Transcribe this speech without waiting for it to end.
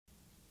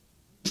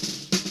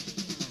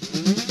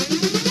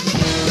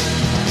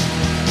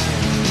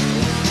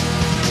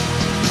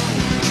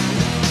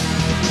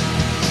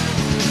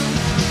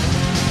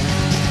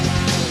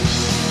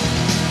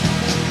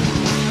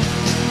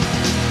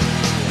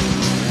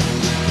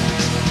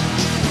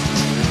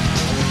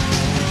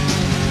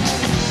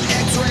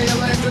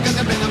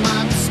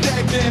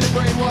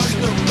Brainwashed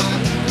no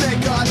mind.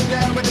 Thank God I'm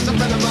there, but it's a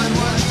friend of mine.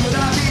 Why should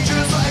I be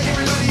just like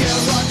everybody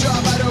else? Hard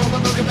job, I don't have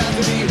no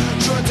capacity.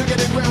 Short to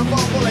get a ground for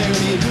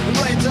polarity. The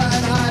blades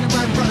hide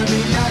right in front of me.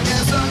 I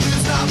guess I'm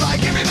just not like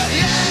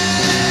everybody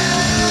else.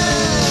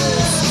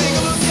 Take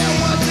a look at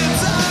what's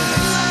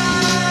inside.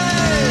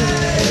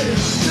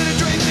 Let it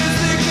drink this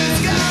thing in the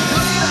sky.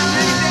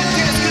 I need that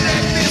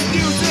disconnect. This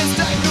news is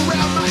tight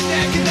around my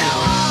neck, and now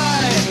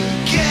I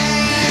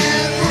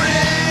can't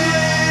breathe.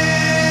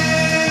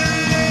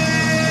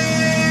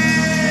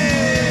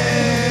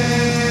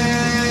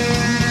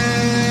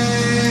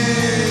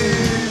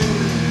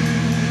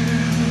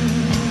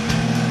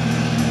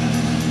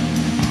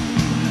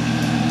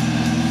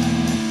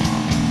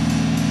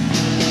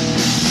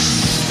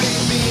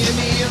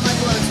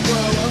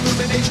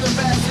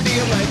 Capacity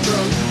electro.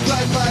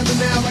 Life life and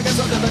now I guess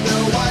I'll never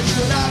know. Why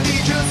should I be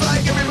just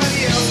like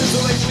everybody else?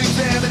 Isolation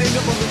examining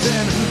the 1 to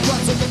 10.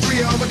 Plus up the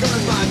 3 over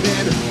current mind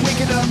man.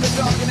 Waking up and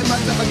talking to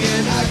myself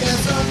again. I guess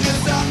I'm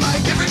just not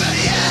like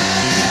everybody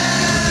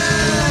else.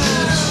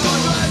 One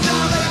last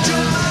time that I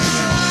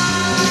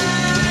tried.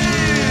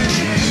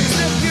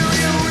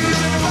 Superior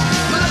reason why.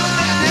 But on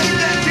that day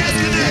that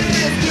disconnect.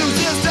 This news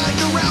just tied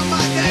around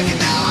my neck,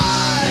 and now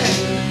I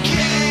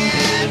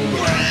can't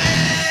breathe.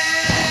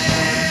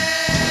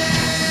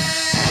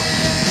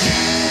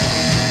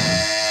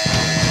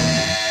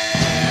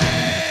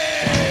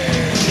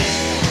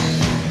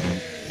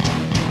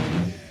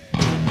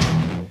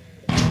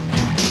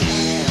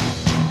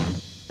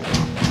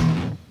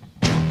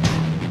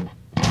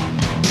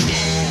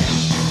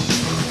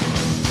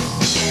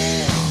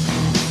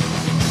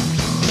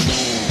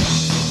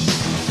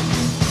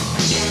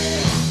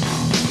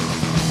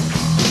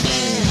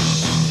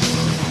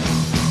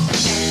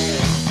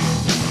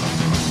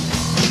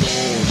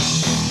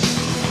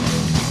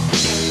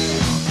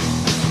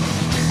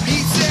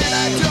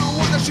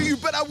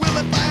 But I will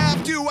if I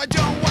have to. I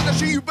don't wanna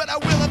show you, but I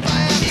will if I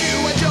have to.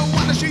 I don't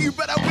wanna show you,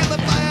 but I will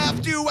if I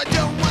have to. I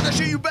don't wanna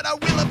show you, but I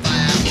will if I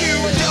have to.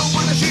 I don't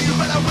wanna show you,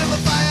 but I will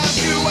if I have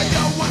to. I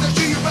don't wanna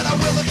show you, but I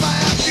will if I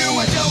have to.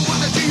 I don't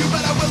wanna show you,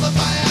 but I will if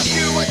I have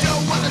to. I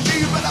don't wanna show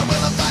you, but I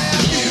will if I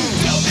have to.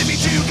 Don't make me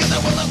chew, cause I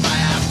will if I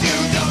have to.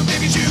 Don't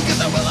make me chew,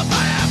 cause I will if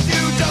I have to.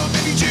 Don't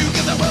make me chew,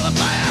 cause I will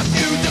if I have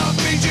to. Don't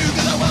make me chew,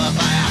 cause I will if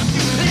I have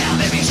to. Don't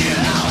make me chew,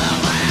 I will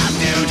if I have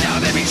to.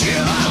 Don't make me chew,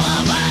 I will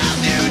if I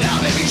have to.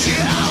 Don't make me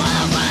chew, I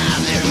will if I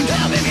have to.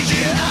 Don't make me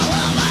chew, I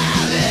will if I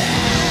have to.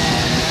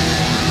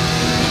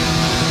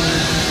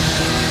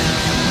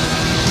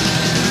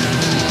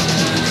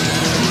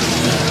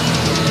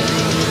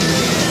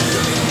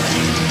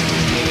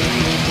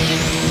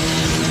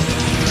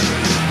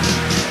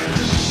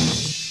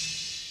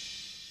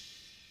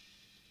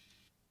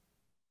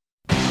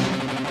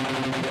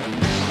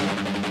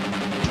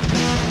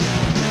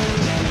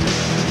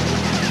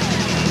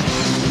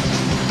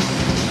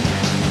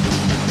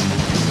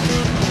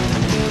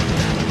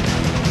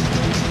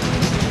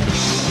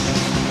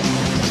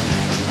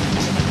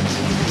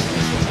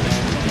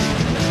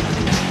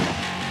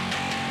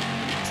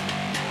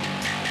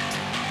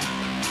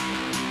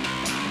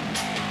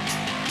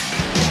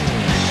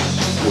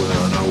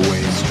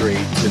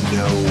 Straight to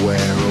nowhere,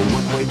 a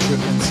one-way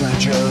trip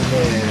inside your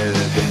head.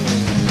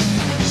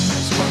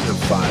 Spark the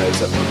fires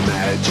of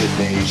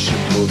imagination,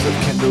 pulls of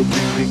kindled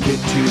to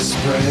get to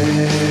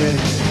spread.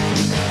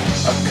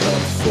 A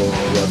cup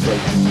full of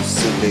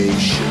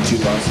hallucination,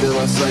 too lost in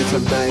our sights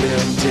of night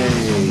and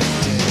day.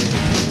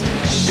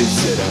 Is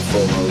it a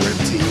full or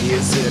empty?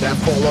 Is it a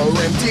full or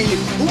empty?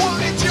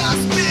 Won't it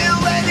just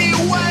feel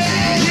anyway?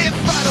 If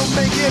I don't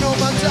make it on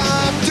my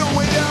time, don't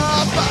wait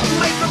up. I'm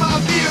late for my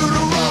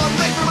funeral,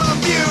 late for my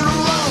funeral.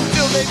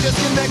 Till they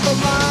disconnect the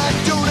line,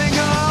 don't hang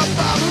up.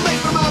 I'm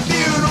late for my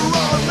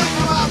funeral, late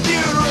for my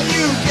funeral.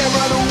 You can't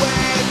run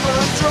away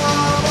from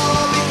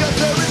trouble, because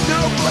there is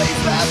no place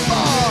that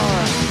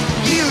far.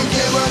 You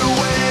can't run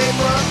away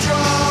from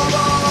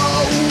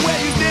trouble. Where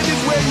you stand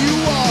is where you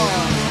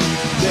are.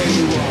 There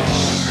you are.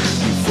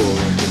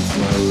 Euphoric and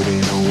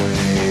floating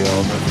away,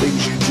 all the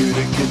things you do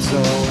to get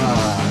so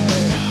high.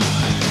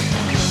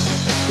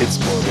 It's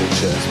more than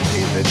just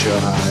pain that you're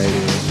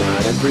hiding.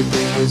 Not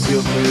everything is your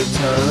clear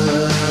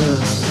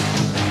time.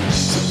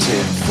 Some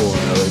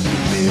tinfoil and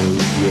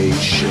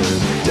humiliation,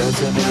 it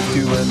doesn't have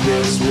to end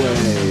this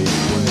way.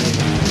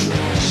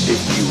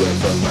 If you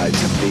ever lied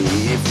to me,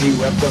 if you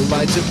ever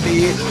lied to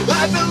me,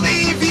 I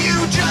believe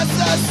you just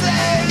the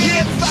same.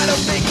 If I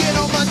don't make it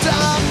on my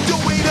time,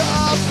 don't wait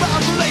up.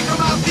 I'm late for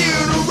my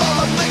funeral,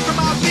 I'm late for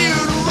my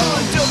funeral.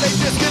 Until they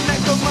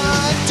disconnect the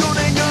line,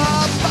 don't hang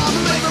up. I'm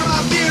late for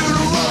my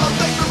funeral,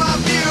 late for my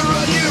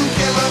funeral. You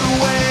can't run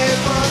away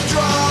from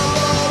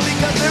trouble,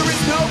 because there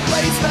is no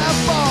place that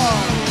far.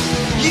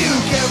 You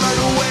can't run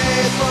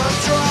away from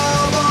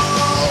trouble.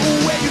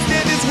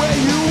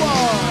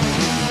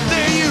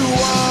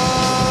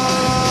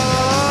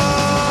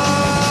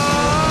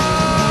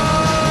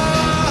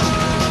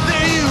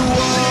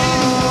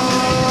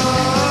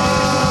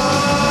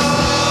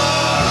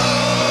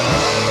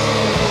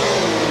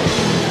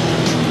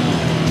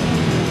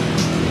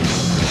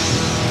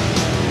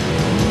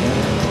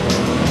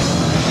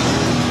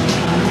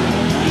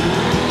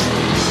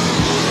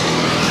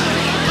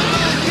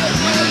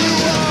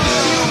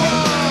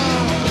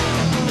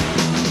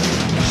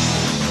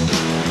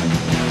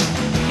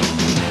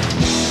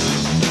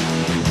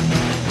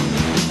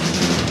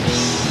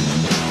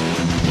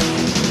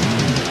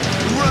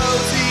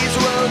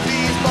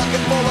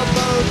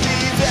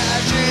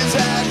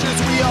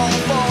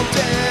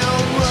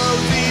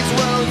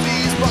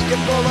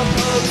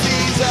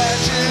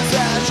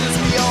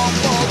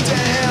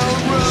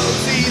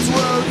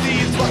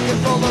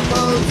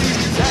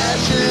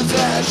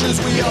 ashes,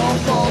 we all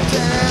fall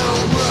down.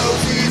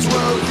 Rosies,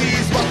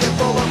 rosies, bucket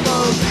full of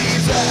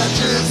rosies.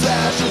 Ashes,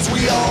 ashes,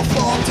 we all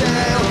fall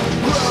down.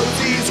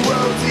 Rosies,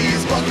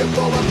 rosies, bucket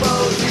full of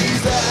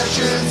rosies.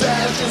 Ashes,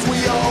 ashes, we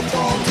all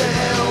fall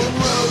down.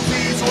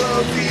 Rosies,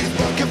 rosies,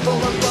 bucket full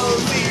of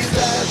rosies.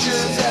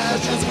 Ashes,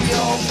 ashes, we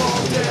all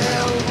fall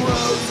down.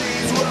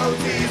 Rosies,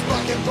 rosies,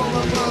 bucket full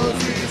of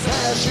rosies.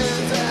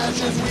 Ashes,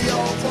 ashes, we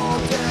all fall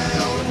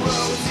down.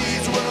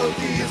 Rosies,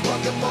 rosies,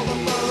 bucket full of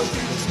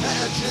rosies.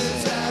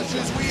 Ashes,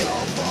 ashes, we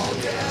all fall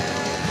down.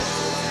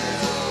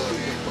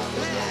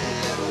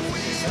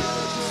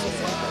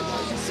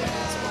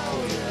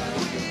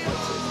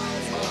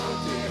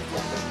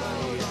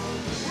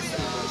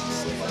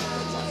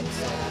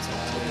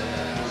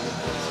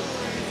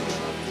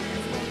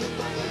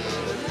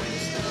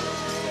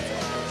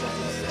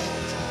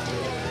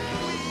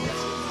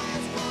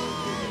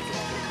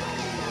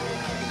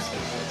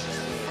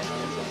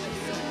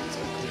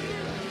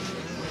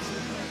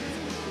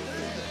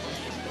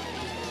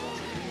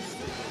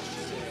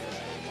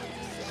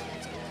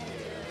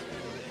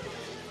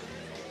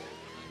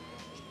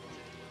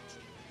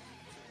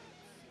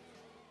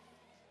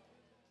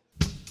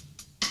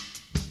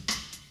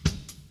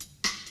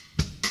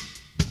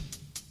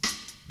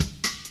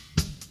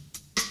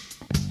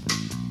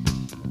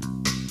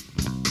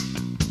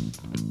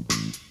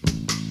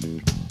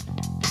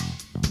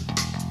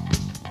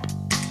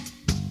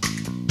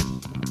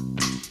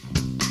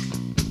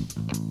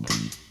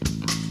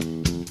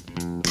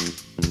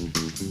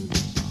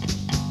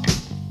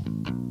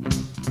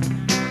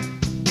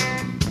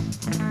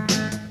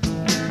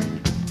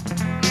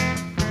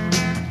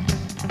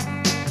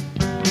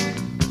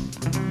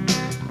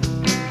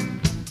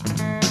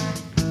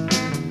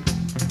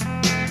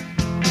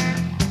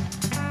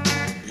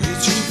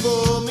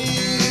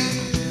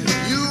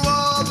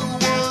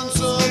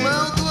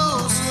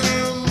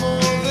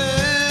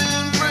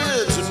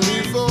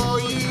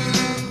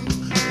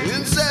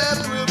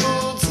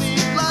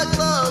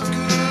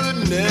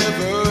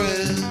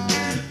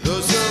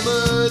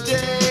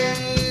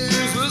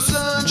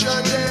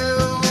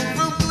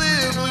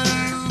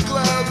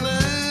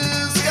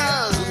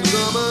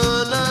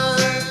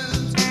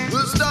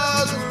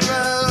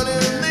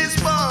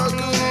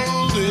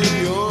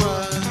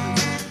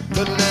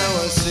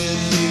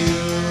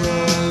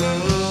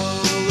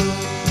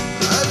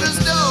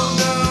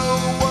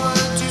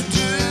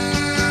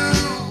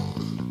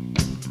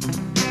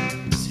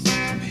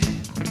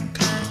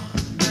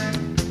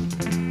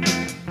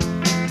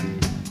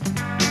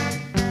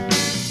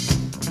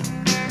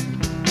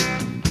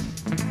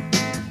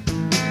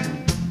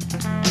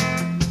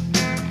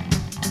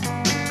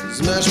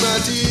 Smash my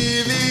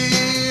TV,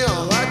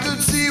 all I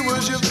could see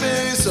was your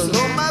face on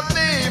all my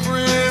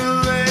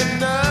favorite late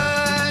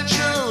night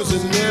shows,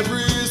 and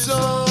every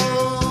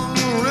song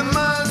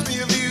reminds me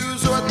of you,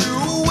 so I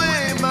threw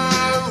away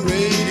my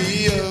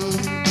radio.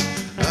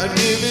 I'd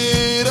give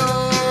it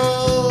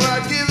all,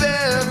 I'd give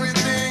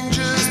everything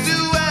just to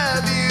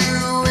have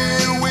you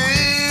here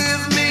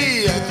with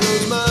me. I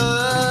close my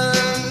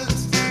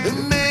eyes and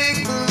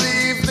make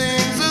believe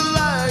things are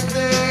like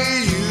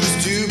they used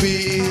to be.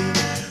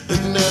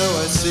 And now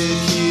I sit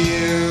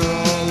here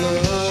all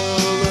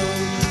alone.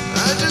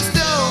 I just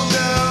don't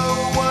know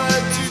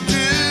what to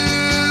do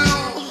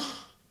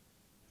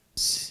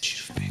since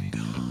you've been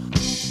gone.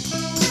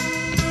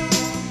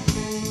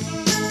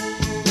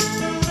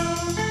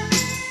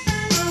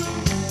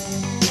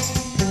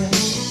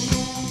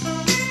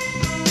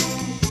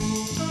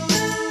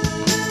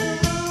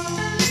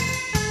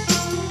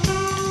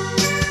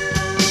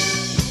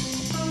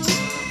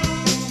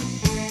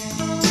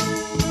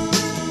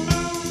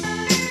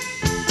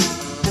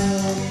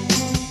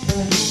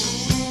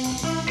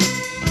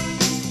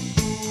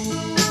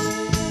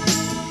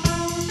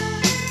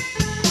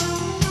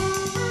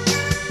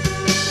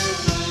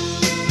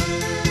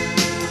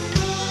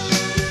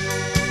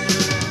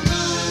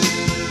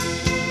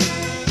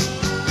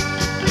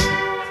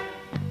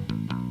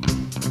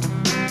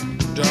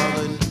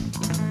 Darling,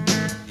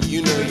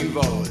 you know you've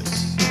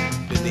always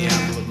been the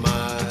apple of my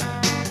eye.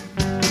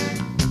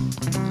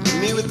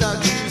 Me without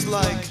you's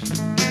like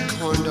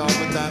corn dog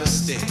without a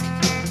stick.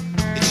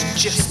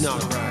 It's just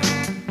not right.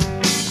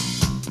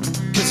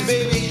 'Cause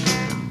baby,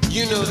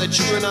 you know that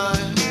you and I,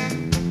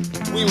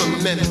 we were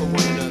meant for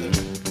one another.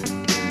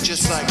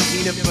 Just like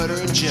peanut butter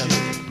and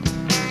jelly.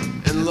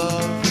 And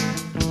love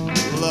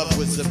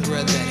was the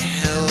bread that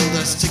held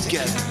us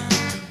together.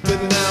 But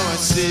now I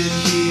sit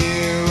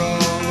here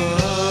all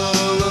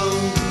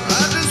alone.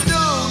 I just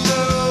don't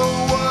know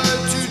what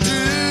to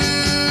do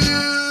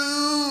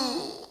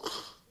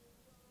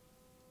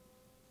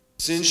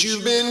since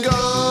you've been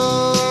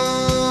gone.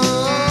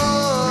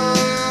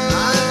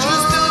 I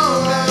just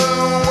don't know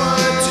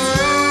what to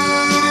do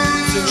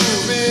since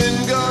you've been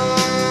gone.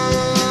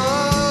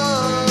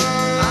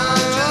 I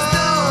just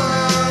don't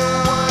know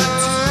what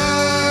to do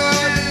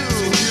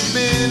since you've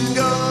been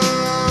gone.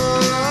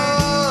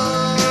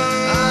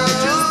 I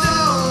just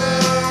don't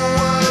know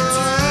what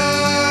to do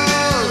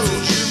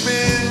since you've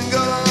been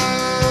gone.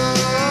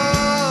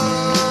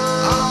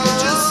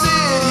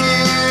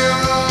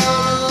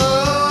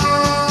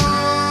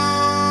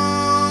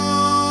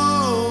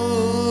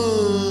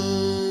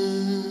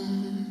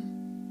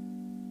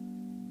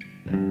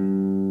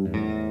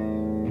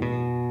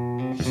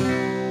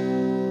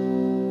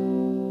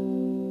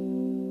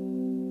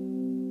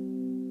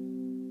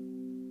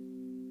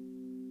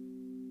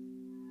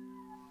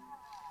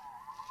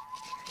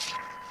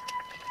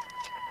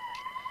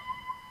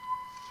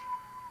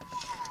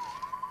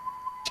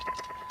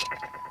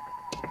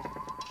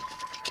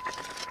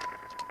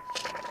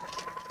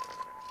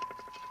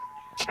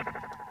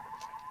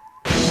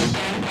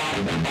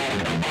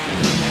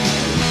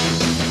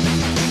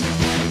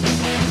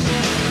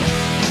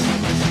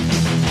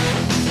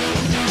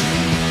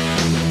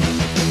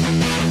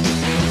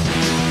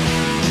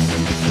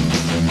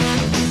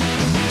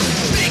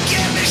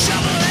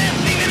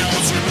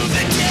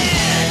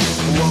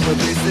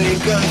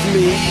 think of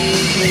me.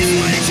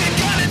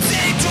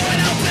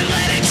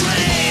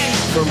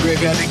 From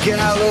graveyard to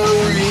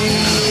gallery,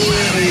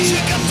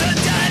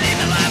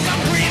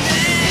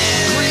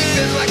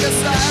 creeping like a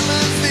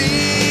silent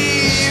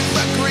thief,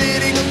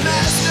 creating a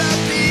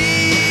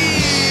masterpiece.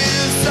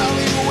 I'll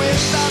leave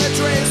without a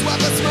trace, wipe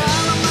a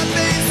smile on my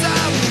face.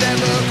 I'm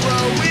never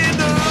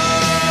growing up.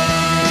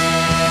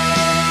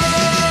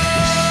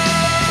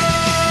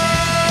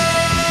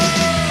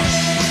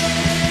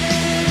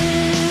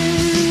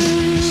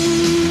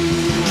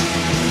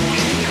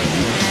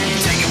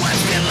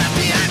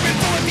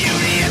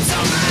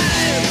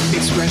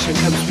 Expression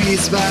comes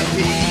piece by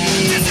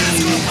piece.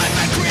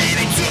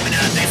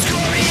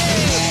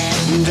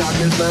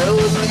 Darkness my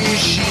only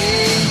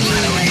sheet.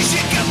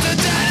 Comes to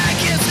die, I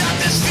can't stop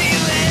this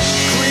feeling.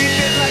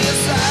 Creeping like a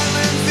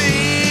silent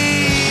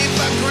thief,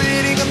 I'm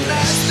creating a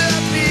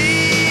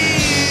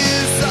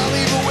masterpiece. I'll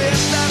leave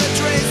without a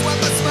trace, wipe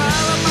a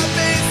smile on my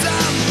face.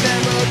 I'm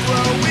never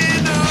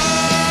growing up.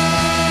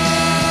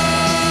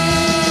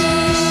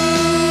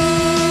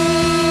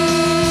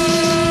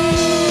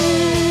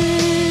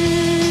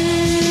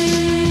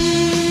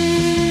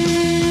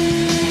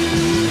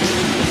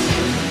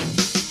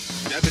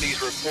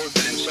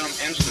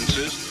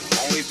 Instances,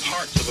 only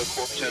parts of a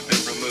corpse have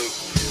been removed.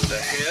 The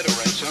head,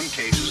 or in some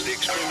cases, the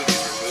extremities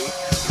removed.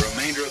 The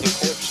remainder of the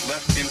corpse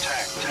left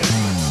intact.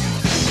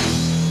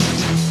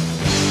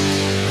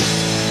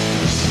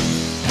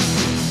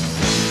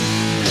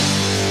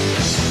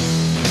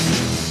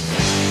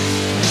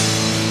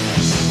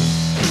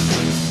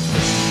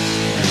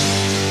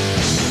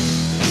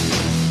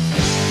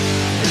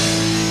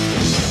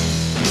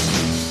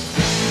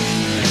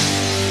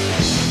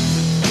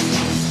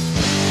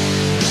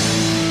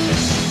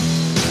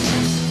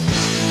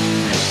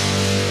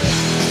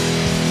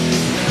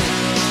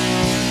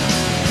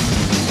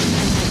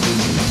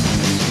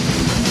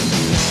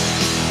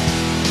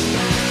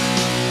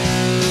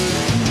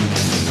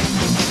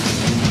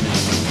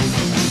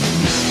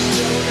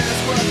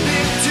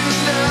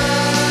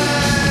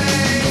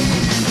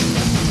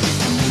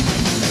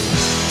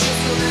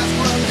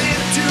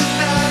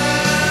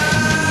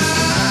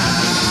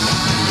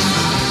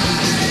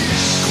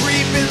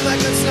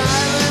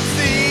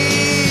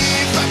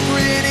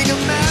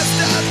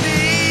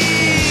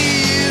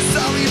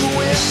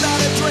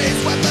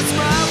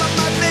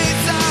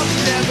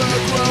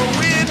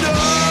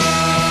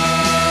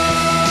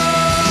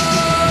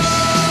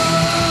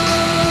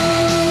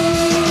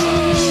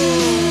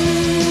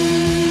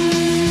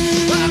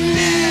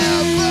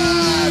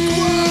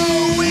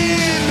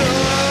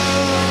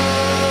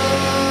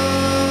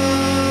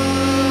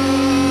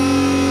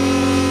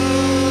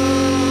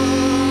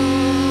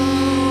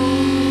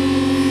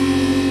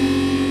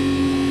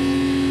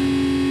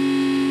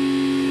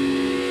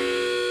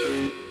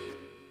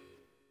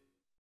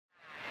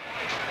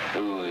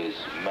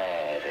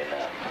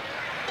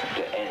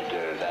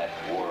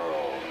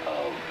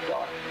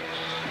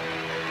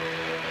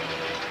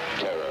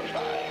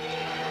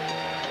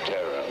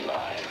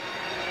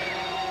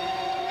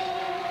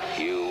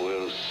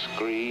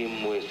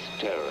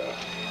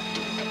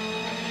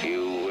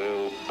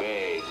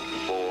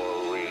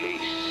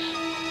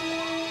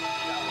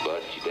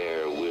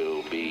 There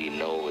will be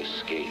no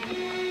escape,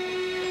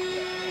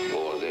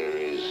 for there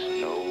is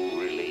no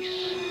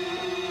release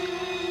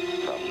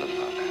from the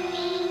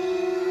Funhouse.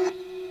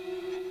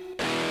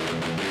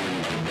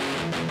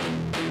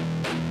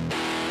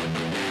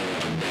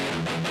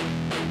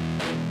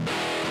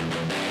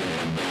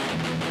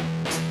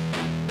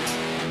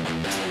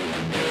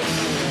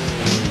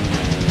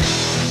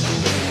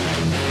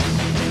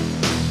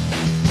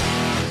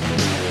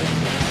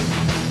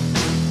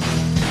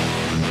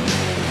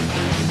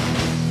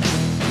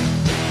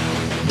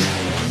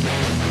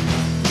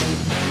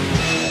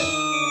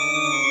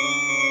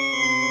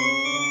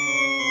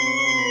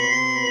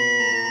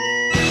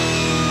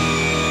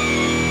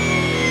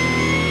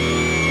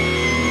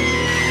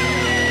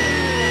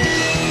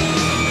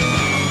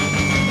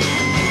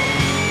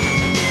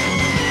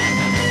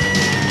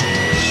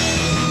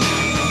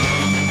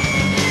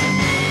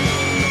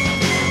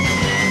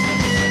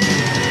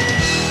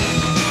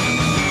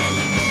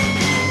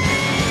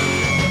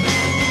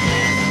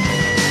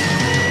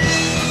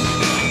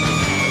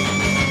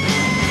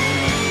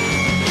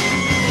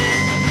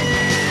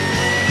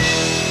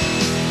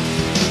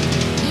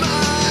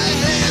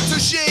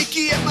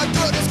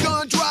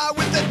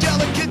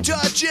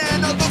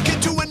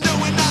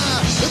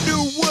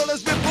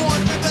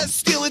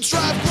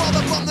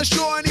 The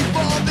shore and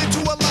evolved into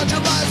a larger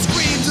life.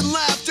 Screams and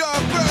laughter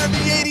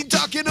permeating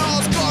dark and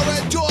all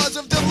corridors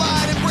of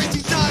delight,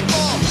 embracing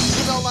nightfall.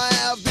 And all I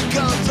have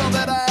becomes all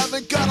that I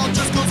haven't got. I'll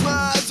just close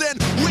my eyes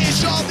and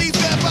wish all these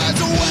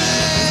vampires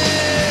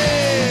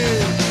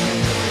away,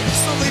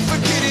 slowly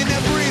forgetting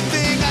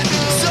everything I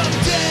know.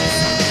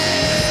 Someday,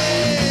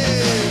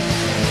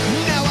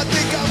 now I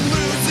think I'm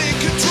losing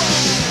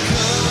control.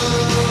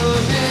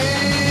 Come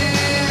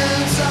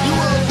inside. The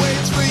world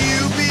waits for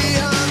you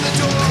behind the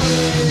door.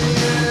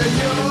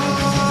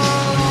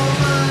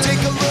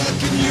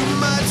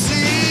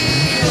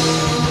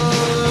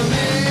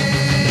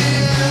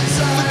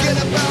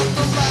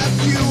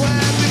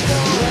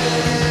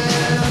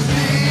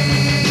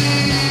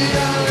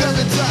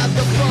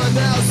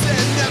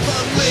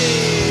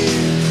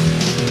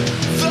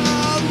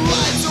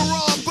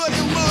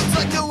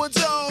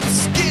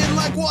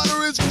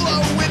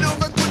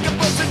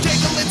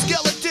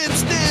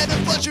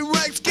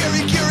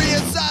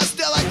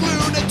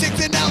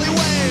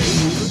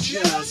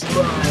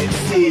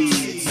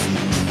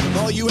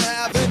 all you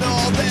have and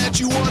all that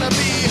you wanna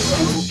be.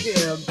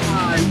 Broken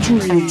my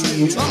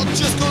dreams. I'll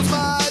just close my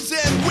eyes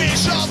and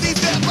wish all these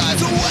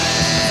vampires away.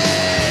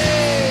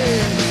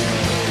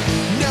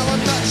 Now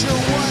I'm not sure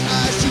what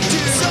I should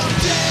do.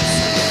 Someday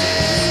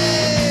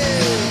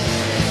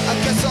I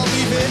guess I'll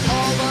leave it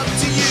all up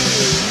to you.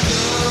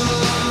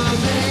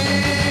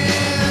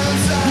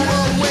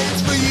 What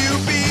waits for you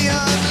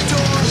behind the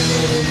door?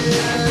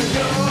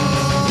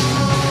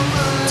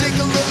 Take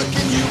a look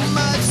and you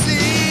might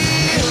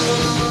see.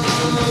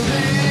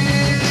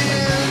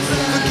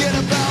 Forget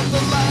about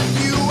the life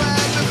you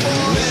had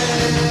before.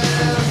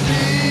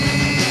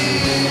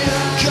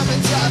 Come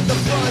inside the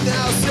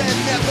funhouse and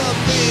never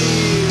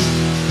leave.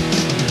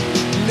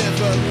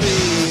 Never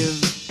leave.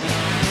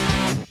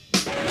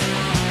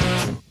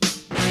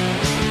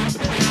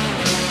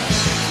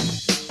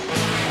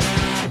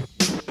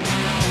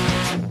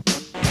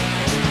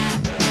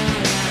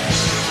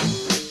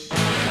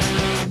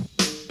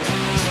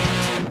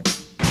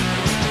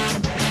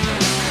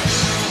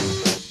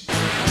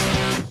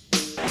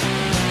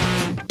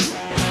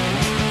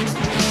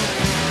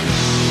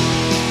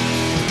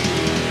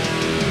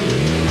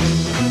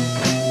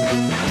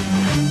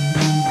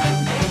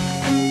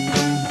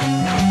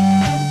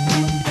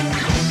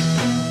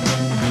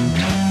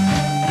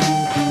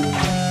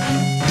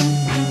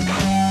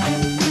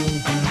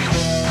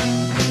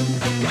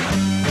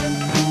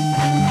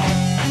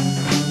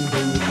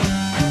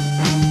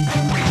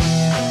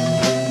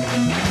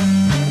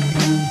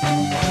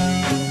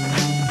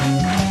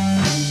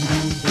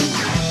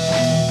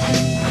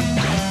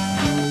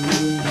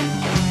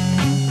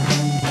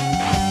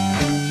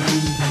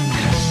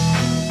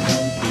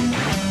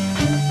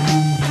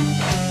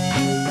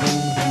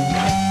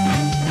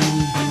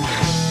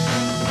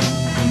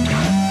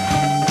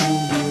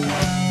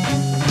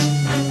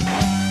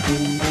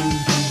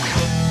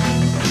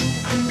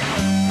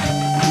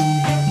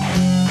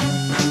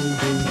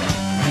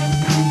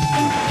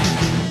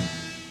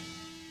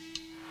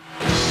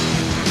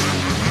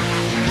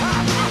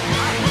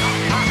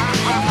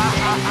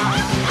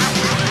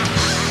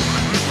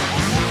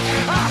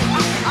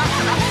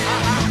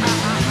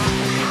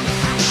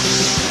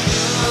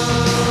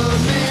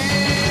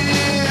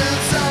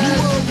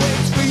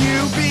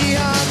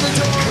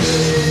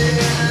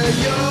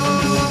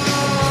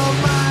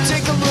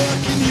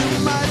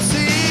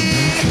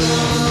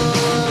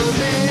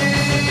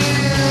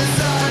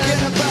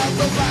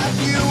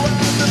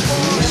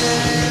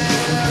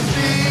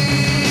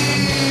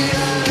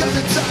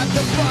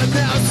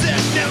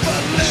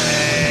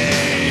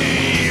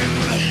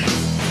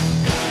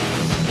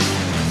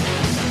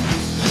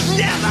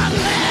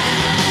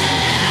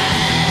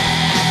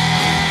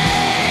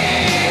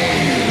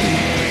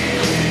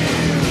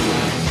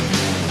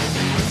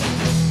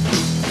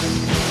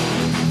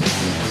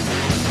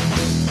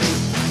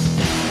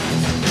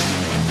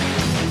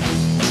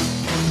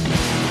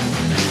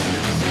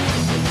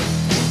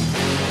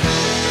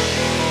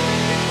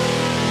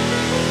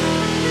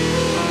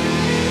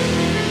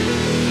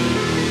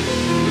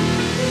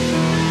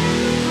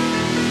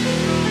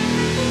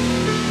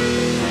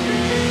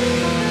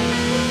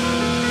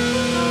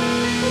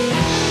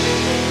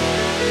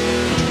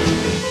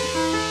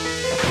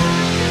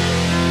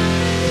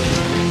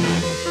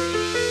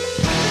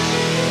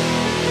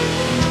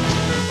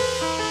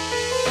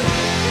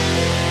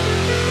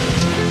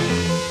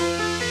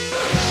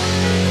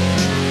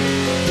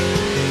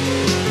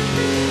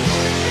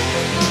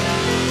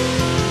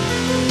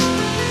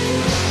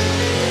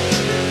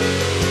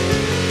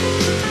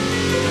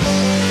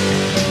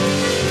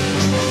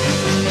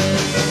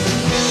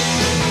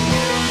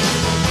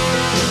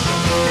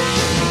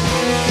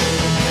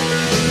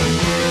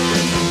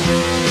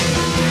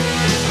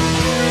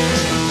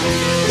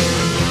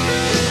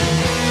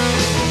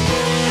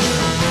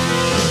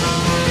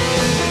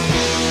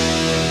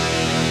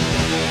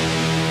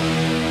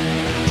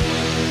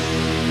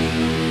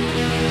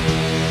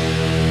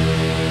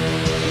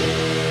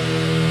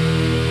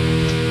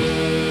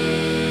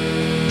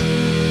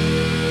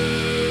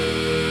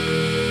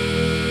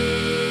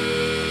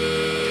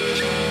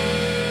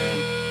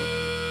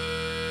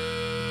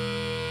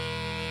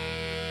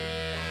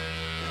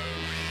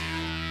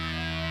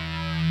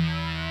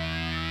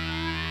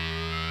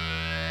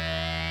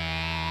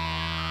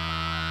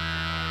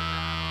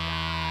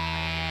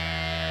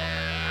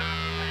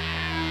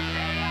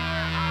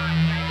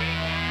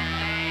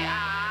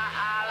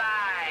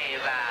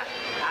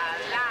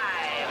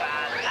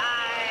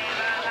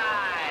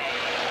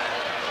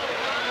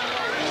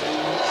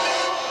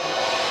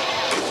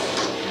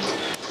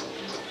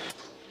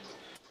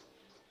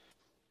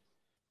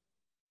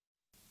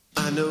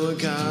 I know a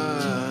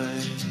guy,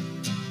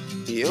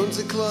 he owns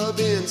a club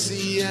in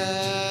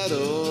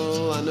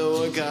Seattle. I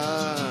know a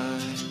guy,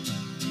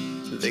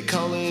 they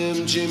call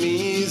him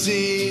Jimmy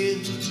Z.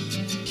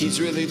 He's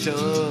really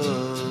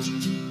dumb,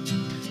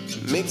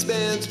 makes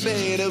bands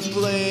pay to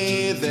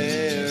play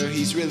there.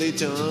 He's really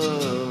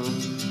dumb,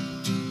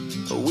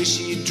 I wish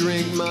he'd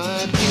drink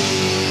my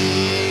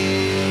pee.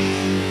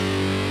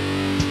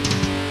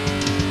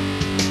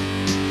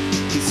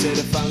 said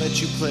if I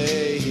let you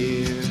play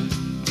here,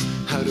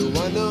 how do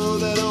I know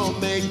that I'll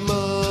make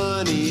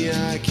money?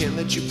 I can't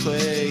let you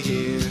play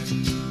here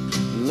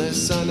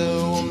unless I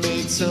know I'll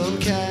make some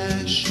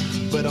cash,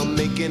 but I'll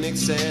make an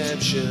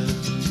exception.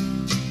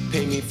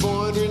 Pay me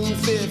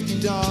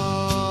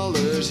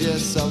 $450,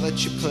 yes, I'll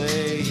let you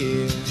play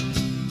here.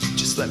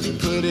 Just let me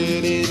put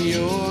it in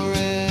your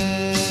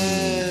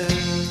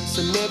ass.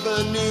 I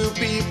never knew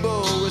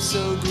people were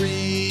so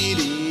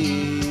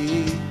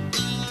greedy.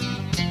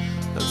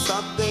 I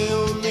thought they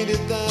only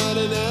did that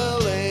in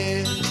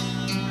LA.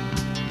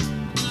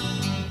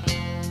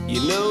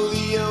 You know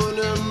the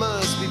owner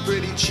must be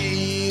pretty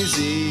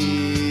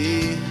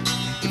cheesy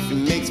if he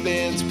makes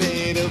bands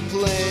pay to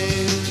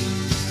play.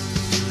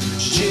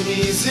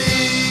 Jimmy Z,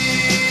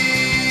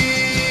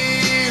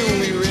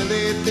 we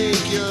really think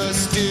you're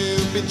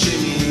stupid,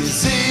 Jimmy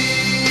Z.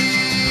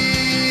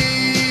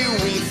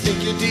 We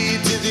think you're D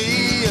to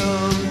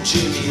the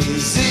Jimmy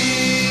Z.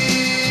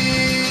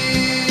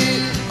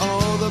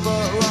 All the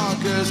butt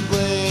rockers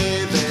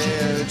play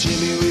there,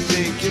 Jimmy, we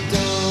think you're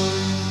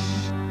dumb.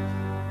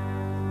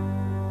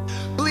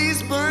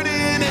 Please burn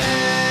in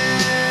hell.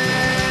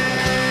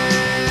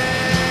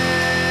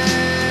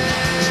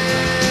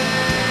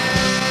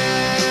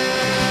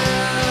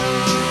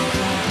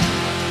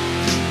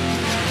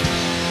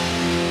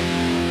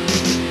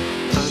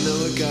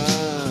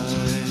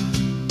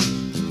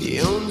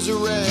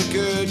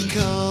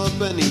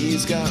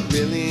 He's got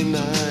really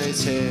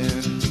nice hair.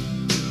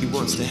 He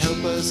wants to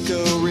help us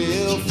go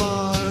real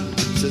far.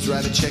 Says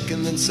write a check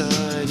and then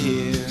sign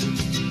here.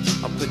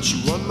 I'll put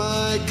you on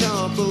my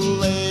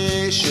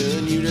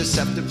compilation. You just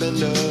have to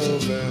bend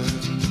over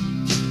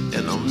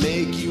and I'll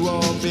make you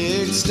all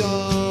big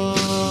stars.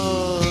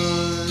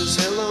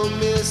 Hello,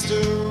 Mr.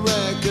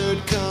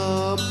 Record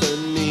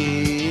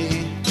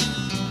Company.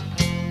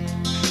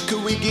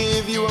 Could we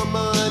give you our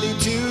money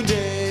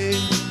today?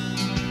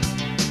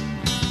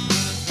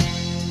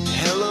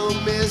 Hello,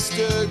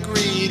 Mr.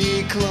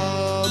 Greedy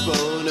Club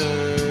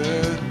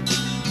Owner.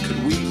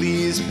 Could we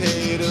please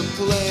pay to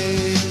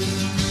play?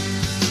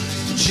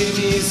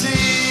 Jimmy Z,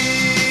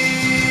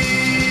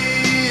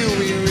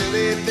 we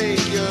really think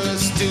you're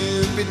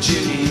stupid,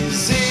 Jimmy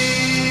Z.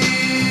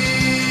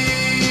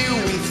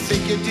 We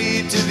think you're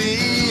D to the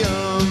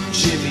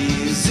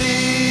Jimmy Z.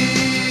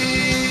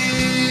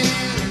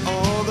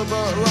 All the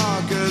butt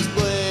rockers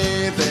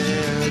play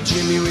there,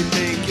 Jimmy, we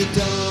think you're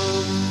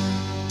dumb.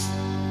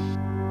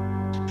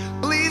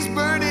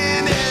 Burn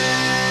in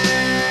hell.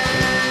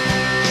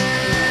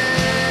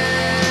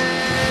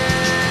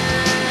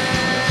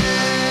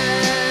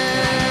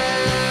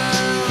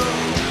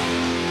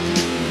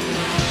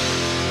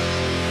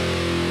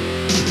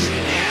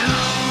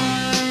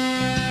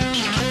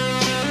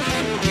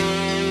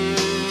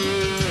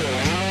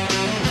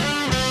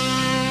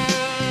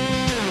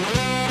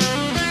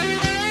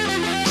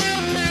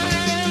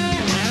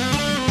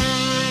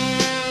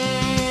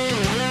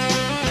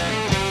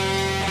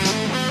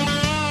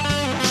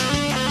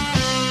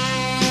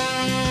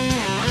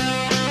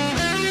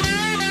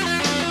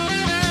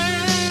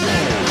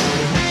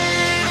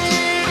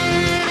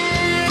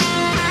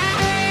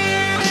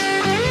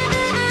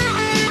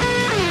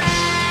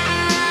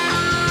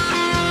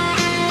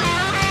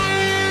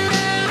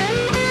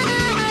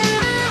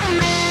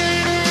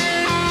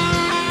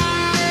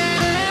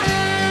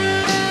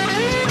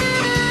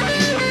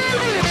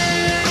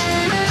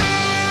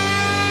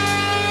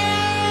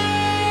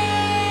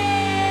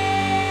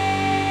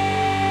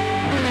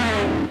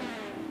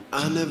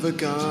 I never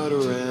got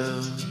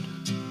around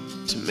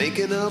to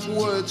making up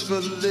words for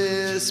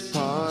this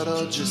part.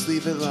 I'll just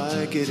leave it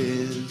like it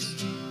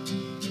is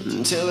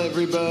and tell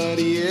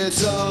everybody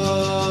it's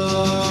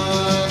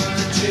our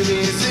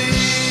Jimmy Z.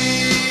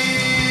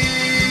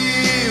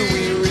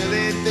 We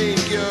really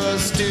think you're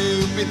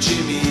stupid,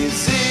 Jimmy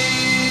Z.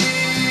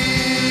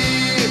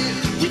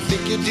 We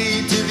think you're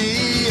D to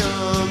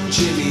the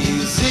Jimmy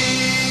Z.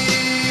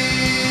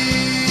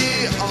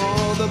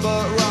 All the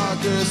butt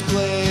rockers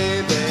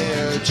play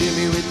there,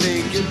 Jimmy, we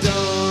think you're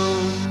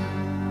dumb.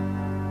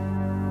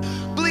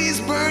 Please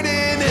burn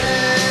in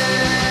hell.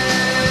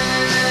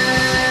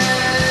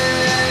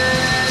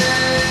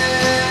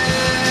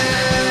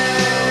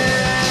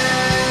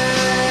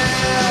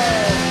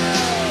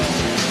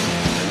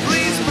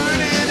 Please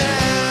burn in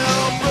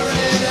hell, burn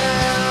in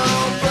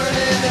hell, burn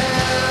in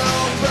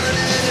hell, burn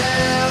in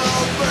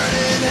hell, burn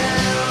in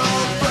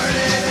hell, burn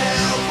in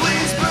hell.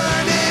 Please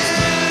burn in.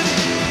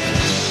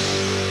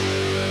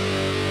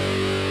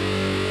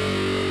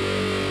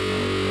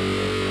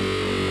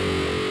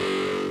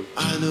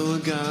 I know a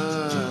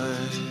guy,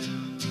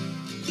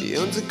 he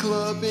owns a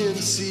club in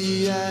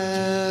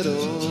Seattle.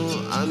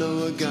 I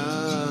know a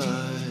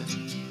guy,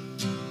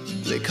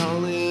 they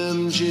call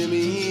him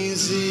Jimmy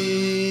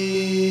Z.